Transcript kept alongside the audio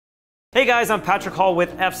Hey guys, I'm Patrick Hall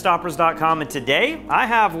with Fstoppers.com, and today I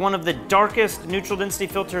have one of the darkest neutral density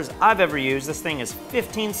filters I've ever used. This thing is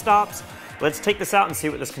 15 stops. Let's take this out and see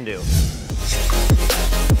what this can do.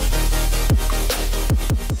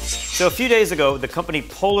 So a few days ago, the company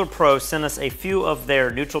Polar Pro sent us a few of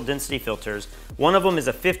their neutral density filters. One of them is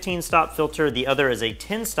a 15 stop filter, the other is a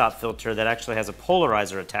 10 stop filter that actually has a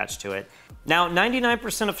polarizer attached to it. Now,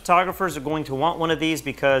 99% of photographers are going to want one of these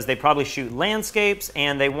because they probably shoot landscapes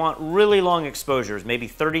and they want really long exposures, maybe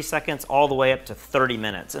 30 seconds all the way up to 30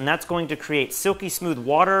 minutes. And that's going to create silky smooth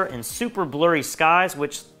water and super blurry skies,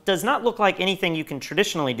 which does not look like anything you can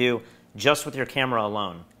traditionally do just with your camera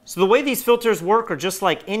alone. So the way these filters work are just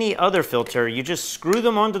like any other filter. You just screw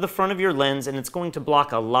them onto the front of your lens and it's going to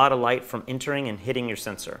block a lot of light from entering and hitting your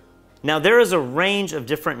sensor. Now there is a range of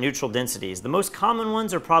different neutral densities. The most common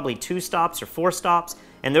ones are probably 2 stops or 4 stops,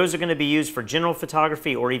 and those are going to be used for general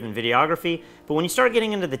photography or even videography. But when you start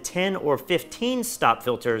getting into the 10 or 15 stop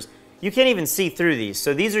filters, you can't even see through these.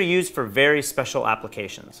 So these are used for very special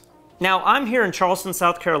applications. Now I'm here in Charleston,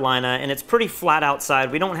 South Carolina, and it's pretty flat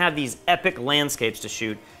outside. We don't have these epic landscapes to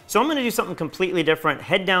shoot. So I'm going to do something completely different,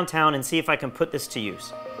 head downtown and see if I can put this to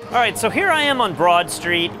use. All right, so here I am on Broad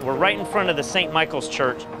Street. We're right in front of the St. Michael's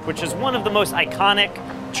Church, which is one of the most iconic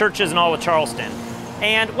churches in all of Charleston.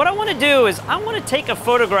 And what I want to do is I want to take a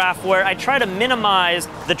photograph where I try to minimize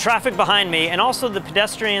the traffic behind me and also the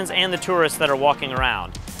pedestrians and the tourists that are walking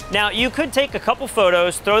around. Now, you could take a couple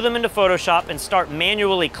photos, throw them into Photoshop, and start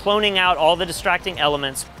manually cloning out all the distracting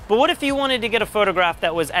elements. But what if you wanted to get a photograph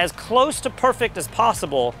that was as close to perfect as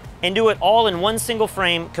possible and do it all in one single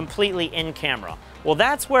frame, completely in camera? Well,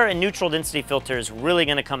 that's where a neutral density filter is really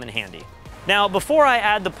going to come in handy. Now, before I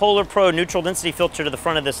add the Polar Pro neutral density filter to the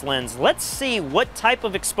front of this lens, let's see what type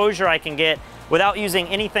of exposure I can get without using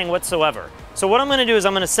anything whatsoever. So what I'm going to do is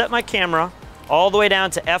I'm going to set my camera all the way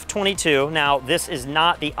down to f/22. Now, this is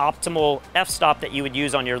not the optimal f-stop that you would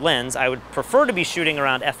use on your lens. I would prefer to be shooting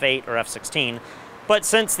around f8 or f16. But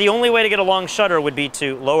since the only way to get a long shutter would be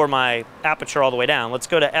to lower my aperture all the way down, let's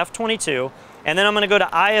go to f/22, and then I'm going to go to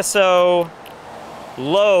ISO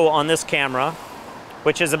low on this camera,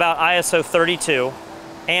 which is about ISO 32.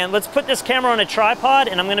 And let's put this camera on a tripod,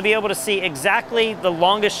 and I'm going to be able to see exactly the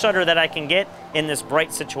longest shutter that I can get in this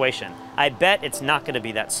bright situation. I bet it's not going to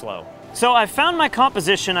be that slow. So I've found my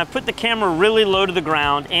composition. I've put the camera really low to the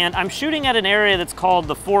ground, and I'm shooting at an area that's called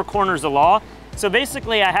the Four Corners of Law. So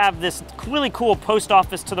basically I have this really cool post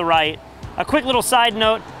office to the right. A quick little side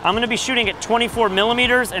note, I'm going to be shooting at 24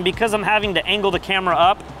 millimeters, and because I'm having to angle the camera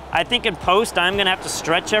up, I think in post I'm going to have to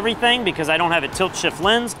stretch everything because I don't have a tilt shift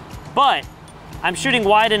lens, but I'm shooting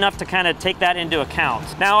wide enough to kind of take that into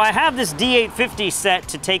account. Now I have this D850 set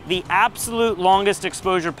to take the absolute longest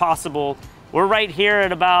exposure possible. We're right here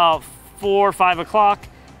at about 4 or 5 o'clock,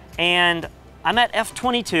 and I'm at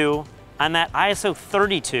f/22, I'm at ISO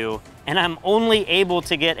 32, and I'm only able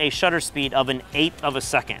to get a shutter speed of 1/8 of a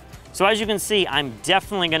second. So as you can see, I'm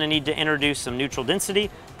definitely going to need to introduce some neutral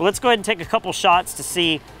density, but let's go ahead and take a couple shots to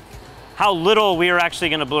see how little we are actually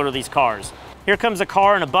going to blur these cars. Here comes a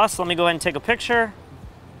car and a bus. Let me go ahead and take a picture.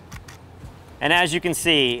 And as you can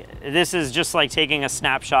see, this is just like taking a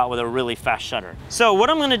snapshot with a really fast shutter. So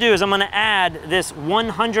what I'm going to do is I'm going to add this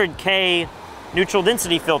 100K neutral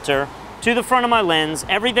density filter to the front of my lens.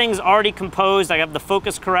 Everything's already composed. I have the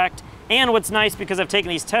focus correct. And what's nice, because I've taken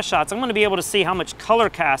these test shots, I'm going to be able to see how much color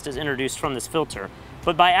cast is introduced from this filter.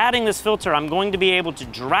 But by adding this filter, I'm going to be able to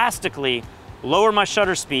drastically lower my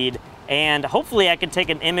shutter speed, and hopefully I can take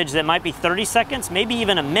an image that might be 30 seconds, maybe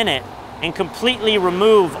even a minute, and completely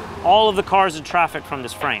remove all of the cars and traffic from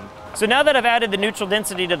this frame. So now that I've added the neutral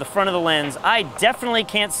density to the front of the lens, I definitely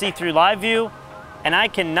can't see through live view, and I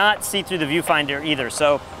cannot see through the viewfinder either.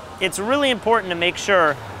 So it's really important to make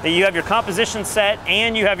sure that you have your composition set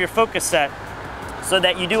and you have your focus set so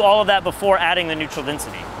that you do all of that before adding the neutral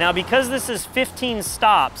density. Now, because this is 15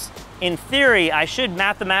 stops, in theory, I should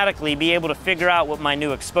mathematically be able to figure out what my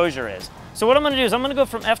new exposure is. So what I'm going to do is I'm going to go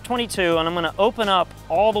from f/22 and I'm going to open up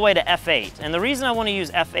all the way to f8. And the reason I want to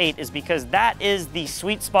use f8 is because that is the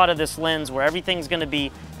sweet spot of this lens where everything's going to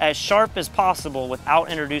be as sharp as possible without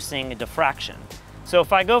introducing diffraction. So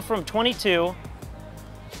if I go from 22,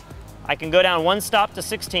 I can go down 1 stop to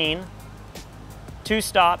 16, 2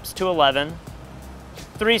 stops to 11,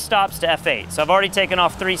 3 stops to f8. So I've already taken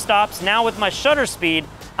off 3 stops. Now with my shutter speed,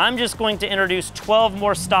 I'm just going to introduce 12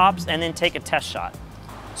 more stops and then take a test shot.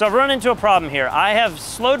 So I've run into a problem here. I have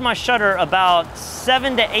slowed my shutter about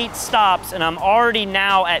 7 to 8 stops, and I'm already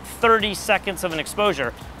now at 30 seconds of an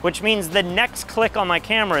exposure, which means the next click on my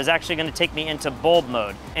camera is actually going to take me into bulb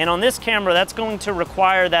mode. And on this camera, that's going to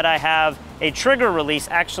require that I have a trigger release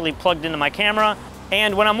actually plugged into my camera.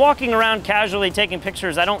 And when I'm walking around casually taking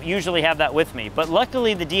pictures, I don't usually have that with me. But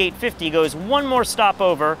luckily the D850 goes one more stop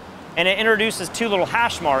over and it introduces two little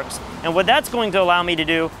hash marks. And what that's going to allow me to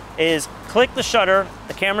do is click the shutter,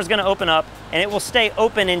 the camera's gonna open up, and it will stay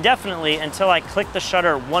open indefinitely until I click the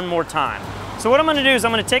shutter one more time. So what I'm gonna do is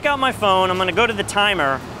I'm gonna take out my phone, I'm gonna go to the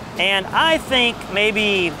timer, and I think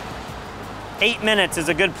maybe 8 minutes is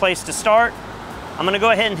a good place to start. I'm gonna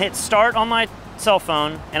go ahead and hit start on my cell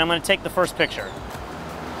phone, and I'm gonna take the first picture.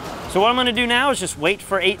 So what I'm gonna do now is just wait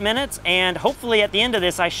for 8 minutes, and hopefully at the end of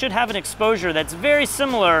this, I should have an exposure that's very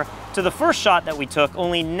similar to the first shot that we took,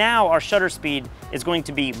 only now our shutter speed is going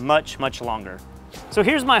to be much, much longer. So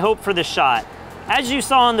here's my hope for this shot. As you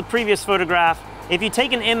saw in the previous photograph, if you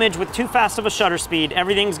take an image with too fast of a shutter speed,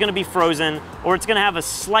 everything's gonna be frozen, or it's gonna have a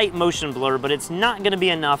slight motion blur, but it's not gonna be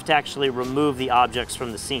enough to actually remove the objects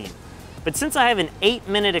from the scene. But since I have an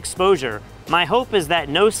 8-minute exposure, my hope is that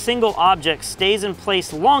no single object stays in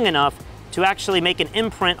place long enough to actually make an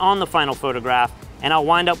imprint on the final photograph, and I'll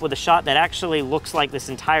wind up with a shot that actually looks like this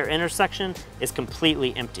entire intersection is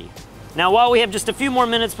completely empty. Now, while we have just a few more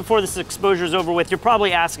minutes before this exposure is over with, you're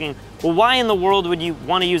probably asking, well, why in the world would you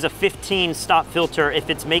want to use a 15 stop filter if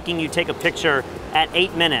it's making you take a picture at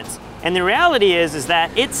 8 minutes? And the reality is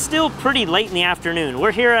that it's still pretty late in the afternoon.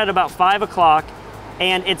 We're here at about 5 o'clock,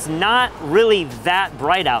 and it's not really that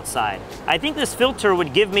bright outside. I think this filter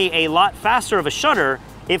would give me a lot faster of a shutter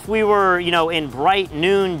if we were, in bright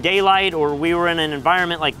noon daylight, or we were in an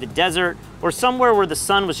environment like the desert, or somewhere where the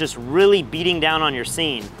sun was just really beating down on your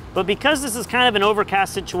scene. But because this is kind of an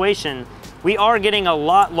overcast situation, we are getting a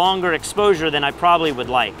lot longer exposure than I probably would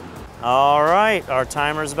like. All right, our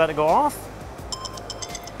timer is about to go off.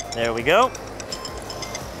 There we go.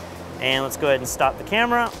 And let's go ahead and stop the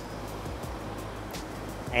camera.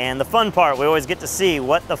 And the fun part, we always get to see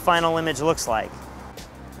what the final image looks like.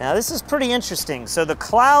 Now this is pretty interesting. So the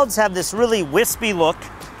clouds have this really wispy look.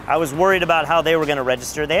 I was worried about how they were gonna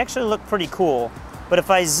register. They actually look pretty cool. But if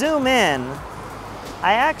I zoom in,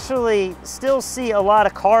 I actually still see a lot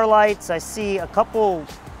of car lights. I see a couple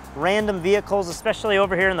random vehicles, especially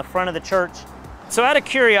over here in the front of the church. So out of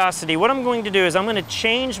curiosity, what I'm going to do is I'm gonna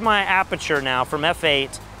change my aperture now from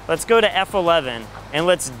f8. Let's go to f11 and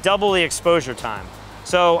let's double the exposure time.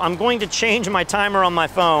 So I'm going to change my timer on my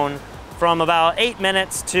phone from about 8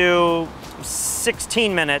 minutes to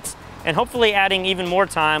 16 minutes, and hopefully adding even more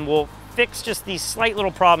time will fix just these slight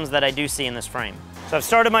little problems that I do see in this frame. So I've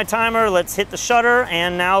started my timer, let's hit the shutter,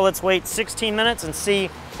 and now let's wait 16 minutes and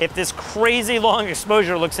see if this crazy long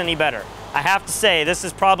exposure looks any better. I have to say, this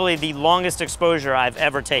is probably the longest exposure I've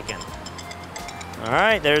ever taken. All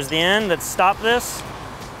right, there's the end. Let's stop this.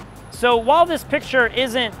 So while this picture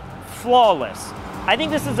isn't flawless, I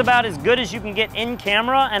think this is about as good as you can get in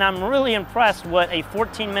camera, and I'm really impressed what a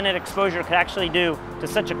 14-minute exposure could actually do to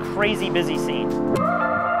such a crazy busy scene.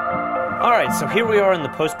 All right, so here we are in the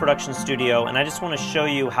post-production studio, and I just want to show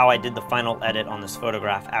you how I did the final edit on this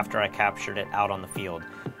photograph after I captured it out on the field.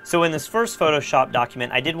 So in this first Photoshop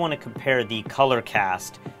document, I did want to compare the color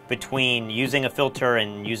cast between using a filter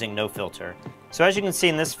and using no filter. So as you can see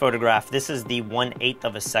in this photograph, this is the 1/8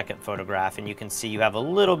 of a second photograph, and you can see you have a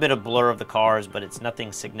little bit of blur of the cars, but it's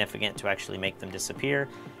nothing significant to actually make them disappear.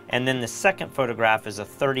 And then the second photograph is a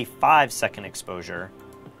 35-second exposure.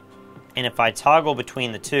 And if I toggle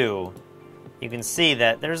between the two, you can see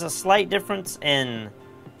that there's a slight difference in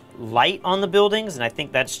light on the buildings, and I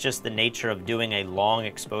think that's just the nature of doing a long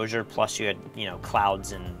exposure, plus you had,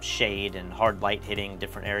 clouds and shade and hard light hitting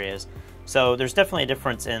different areas. So there's definitely a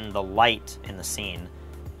difference in the light in the scene.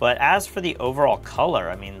 But as for the overall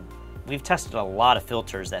color, I mean, we've tested a lot of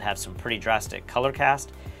filters that have some pretty drastic color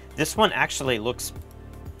cast. This one actually looks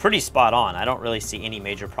pretty spot on. I don't really see any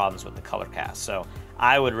major problems with the color cast. So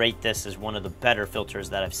I would rate this as one of the better filters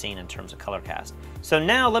that I've seen in terms of color cast. So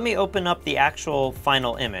now let me open up the actual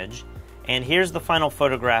final image. And here's the final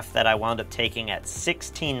photograph that I wound up taking at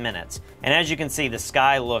 16 minutes. And as you can see, the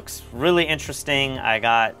sky looks really interesting. I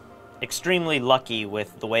got extremely lucky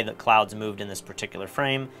with the way that clouds moved in this particular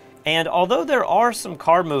frame. And although there are some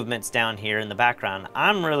car movements down here in the background,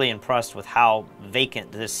 I'm really impressed with how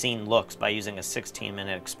vacant this scene looks by using a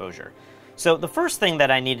 16-minute exposure. So the first thing that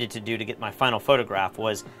I needed to do to get my final photograph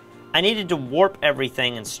was I needed to warp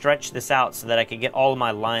everything and stretch this out so that I could get all of my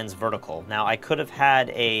lines vertical. Now I could have had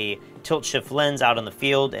a tilt-shift lens out in the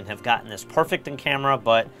field and have gotten this perfect in camera,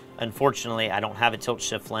 but unfortunately I don't have a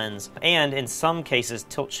tilt-shift lens. And in some cases,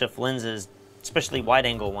 tilt-shift lenses, especially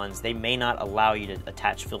wide-angle ones, they may not allow you to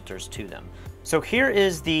attach filters to them. So here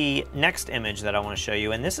is the next image that I want to show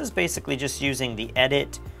you, and this is basically just using the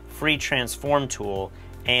Edit Free Transform tool.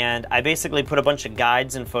 and I basically put a bunch of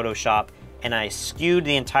guides in Photoshop and I skewed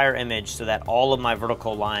the entire image so that all of my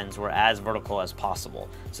vertical lines were as vertical as possible.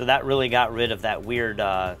 So that really got rid of that weird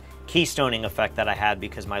keystoning effect that I had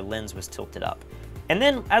because my lens was tilted up. And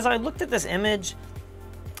then as I looked at this image,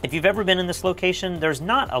 if you've ever been in this location, there's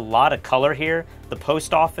not a lot of color here. The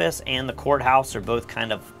post office and the courthouse are both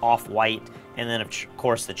kind of off-white, and then of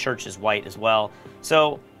course the church is white as well.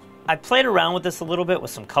 So I played around with this a little bit with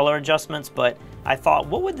some color adjustments, but I thought,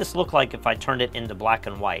 what would this look like if I turned it into black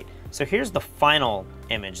and white? So here's the final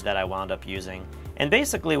image that I wound up using. And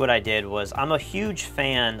basically what I did was, I'm a huge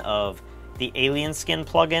fan of the alien skin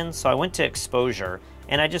plugin, so I went to exposure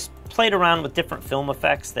and I just played around with different film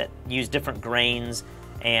effects that use different grains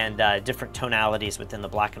and different tonalities within the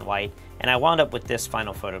black and white, and I wound up with this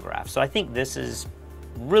final photograph. So I think this is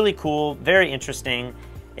really cool, very interesting.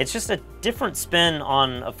 It's just a different spin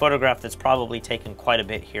on a photograph that's probably taken quite a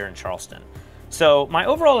bit here in Charleston. So my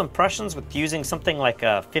overall impressions with using something like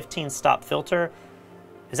a 15-stop filter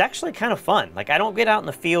is actually kind of fun. Like, I don't get out in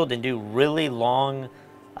the field and do really long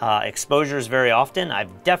exposures very often.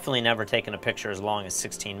 I've definitely never taken a picture as long as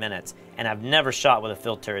 16 minutes, and I've never shot with a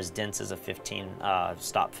filter as dense as a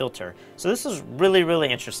 15-stop filter. So this is really, really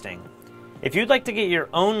interesting. If you'd like to get your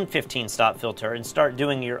own 15-stop filter and start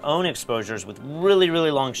doing your own exposures with really, really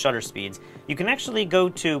long shutter speeds, you can actually go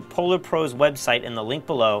to Polar Pro's website in the link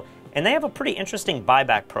below, and they have a pretty interesting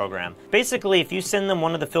buyback program. Basically, if you send them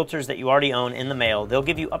one of the filters that you already own in the mail, they'll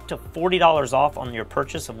give you up to $40 off on your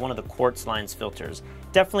purchase of one of the Quartz Lines filters.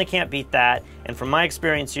 Definitely can't beat that, and from my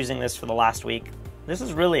experience using this for the last week, this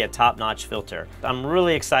is really a top-notch filter. I'm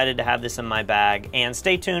really excited to have this in my bag, and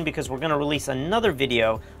stay tuned because we're going to release another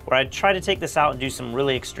video where I try to take this out and do some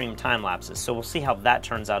really extreme time lapses, so we'll see how that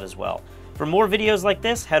turns out as well. For more videos like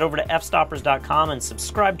this, head over to fstoppers.com and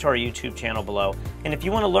subscribe to our YouTube channel below. And if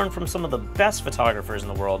you want to learn from some of the best photographers in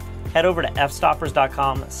the world, head over to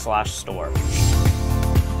fstoppers.com/store.